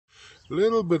A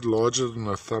little bit larger than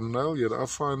a thumbnail, yet I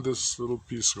find this little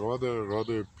piece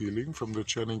rather appealing, from the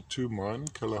Channing 2 mine,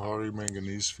 Kalahari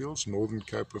Manganese Fields, Northern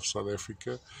Cape of South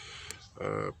Africa.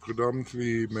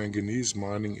 Predominantly manganese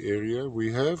mining area.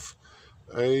 We have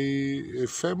a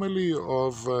family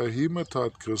of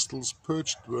hematite crystals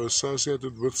perched,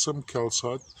 associated with some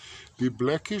calcite. The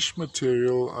blackish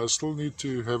material, I still need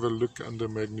to have a look under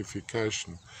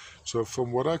magnification. So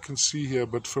from what I can see here,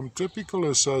 but from typical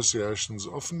associations,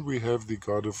 often we have the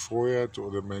godefroyite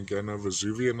or the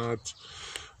mangano-vesuvianite,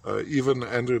 even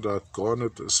andradite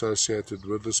garnet associated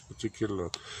with this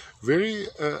particular. Very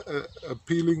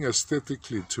appealing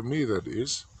aesthetically to me, that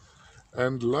is.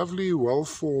 And lovely,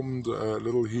 well-formed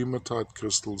little hematite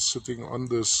crystals sitting on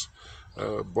this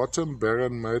bottom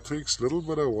barren matrix. Little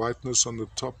bit of whiteness on the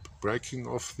top, breaking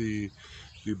off the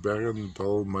barren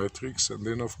dull matrix. And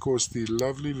then, of course, the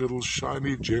lovely little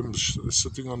shiny gems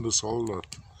sitting on this whole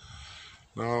lot.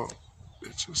 Now,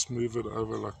 let's just move it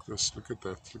over like this. Look at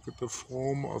that. Look at the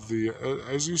form of the...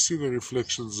 as you see the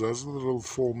reflections, those are the little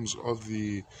forms of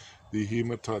the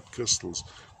hematite crystals.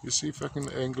 You see if I can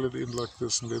angle it in like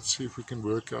this, and let's see if we can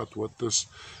work out what this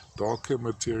darker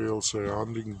material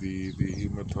surrounding the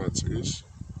hematites is.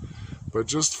 But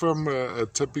just from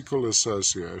typical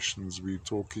associations, we're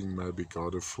talking maybe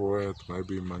godefroyite,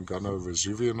 maybe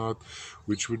mangano-vesuvianite,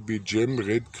 which would be gem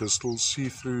red crystals,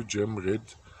 see-through gem red.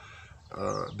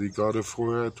 The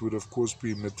godefroyite would of course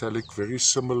be metallic, very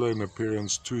similar in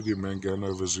appearance to the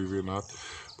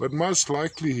mangano-vesuvianite. But most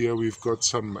likely here we've got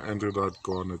some andradite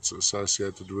garnets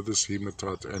associated with this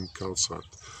hematite and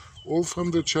calcite. All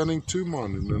from the Channing 2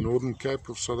 mine in the Northern Cape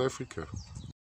of South Africa.